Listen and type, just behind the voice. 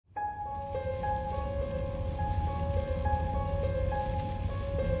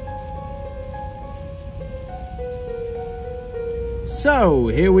So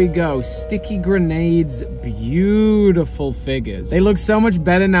here we go, StickyGrenade's beautiful figures. They look so much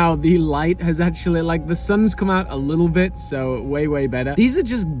better now. The light has actually, like, the sun's come out a little bit, so way better. These are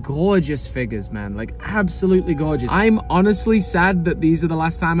just gorgeous figures, man, like absolutely gorgeous. I'm honestly sad that these are the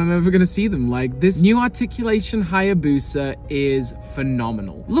last time I'm ever gonna see them. Like, this new Articulation Hayabusa is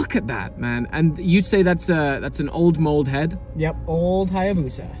phenomenal. Look at that, man. And you say that's an old mold head? Yep, old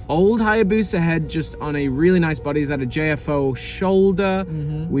Hayabusa. Old Hayabusa head, just on a really nice body. Is that a JFO shoulder?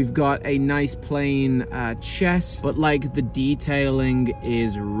 We've got a nice plain chest, but like the detailing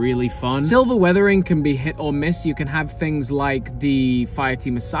is really fun. Silver weathering can be hit or miss. You can have things like the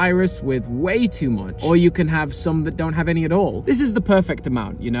Fireteam Osiris with way too much, or you can have some that don't have any at all. This is the perfect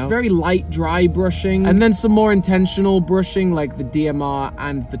amount, you know? Very light, dry brushing, and then some more intentional brushing like the DMR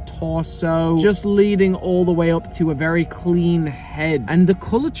and the torso, just leading all the way up to a very clean head. And the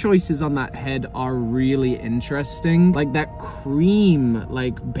color choices on that head are really interesting. Like that cream,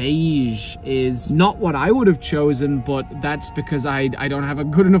 like beige, is not what I would have chosen, but that's because I don't have a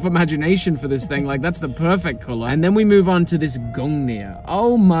good enough imagination for this thing. Like, that's the perfect color. And then we move on to this Gungnir.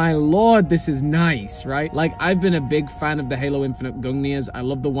 Oh my lord, this is nice, right? Like, I've been a big fan of the Halo Infinite Gungnir's. I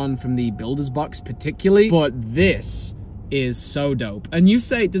love the one from the Builder's Box particularly, but this is so dope. And you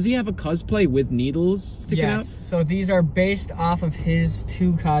say, does he have a cosplay with needles sticking out? Yes, so these are based off of his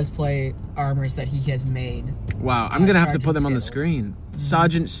 2 cosplay armors that he has made. Wow, I'm gonna have to put them on the screen.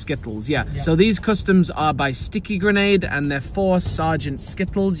 Sergeant Skittles, yeah. So these customs are by StickyGrenade, and they're for Sergeant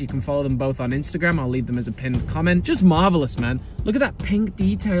Skittles. You can follow them both on Instagram. I'll leave them as a pinned comment. Just marvelous, man. Look at that pink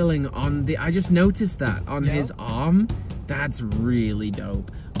detailing on the, I just noticed that on his arm. That's really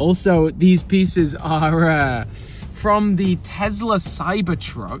dope. Also, these pieces are from the Tesla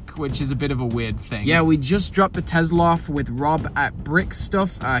Cybertruck, which is a bit of a weird thing. Yeah, we just dropped the Tesla off with Rob at Brick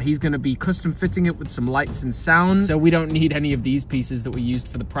Stuff. He's gonna be custom fitting it with some lights and sounds. So we don't need any of these pieces that we used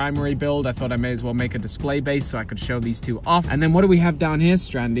for the primary build. I thought I may as well make a display base so I could show these 2 off. And then what do we have down here,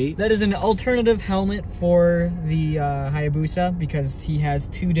 Strandy? That is an alternative helmet for the Hayabusa, because he has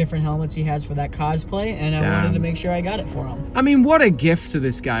 2 different helmets he has for that cosplay, and I wanted to make sure I got it for him. I mean, what a gift to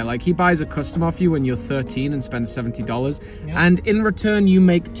this guy. Like, he buys a custom off you when you're 13 and spends $70. And in return, you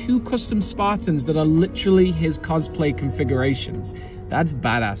make 2 custom Spartans that are literally his cosplay configurations. That's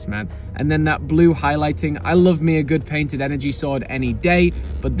badass, man. And then that blue highlighting. I love me a good painted energy sword any day,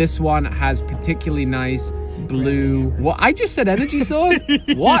 but this one has particularly nice blue. What? I just said energy sword?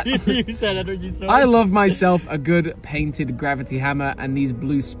 What? You said energy sword. I love myself a good painted gravity hammer, and these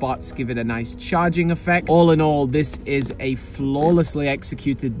blue spots give it a nice charging effect. All in all, this is a flawlessly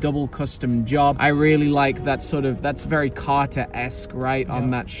executed double custom job. I really like that sort of, that's very Carter-esque, right?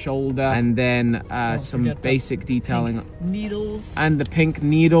 On that shoulder. And then some basic detailing. Needles. And the pink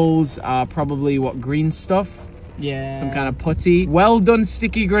needles are probably what, green stuff? Yeah. Some kind of putty. Well done,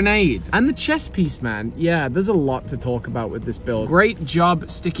 StickyGrenade. And the chest piece, man. Yeah, there's a lot to talk about with this build. Great job,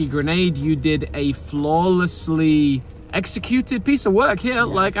 StickyGrenade. You did a flawlessly executed piece of work here.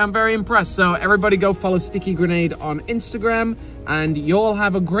 Like, I'm very impressed. So everybody go follow StickyGrenade on Instagram, and you all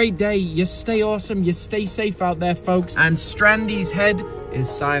have a great day. You stay awesome. You stay safe out there, folks. And Strandy's head is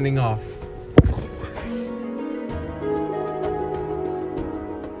signing off.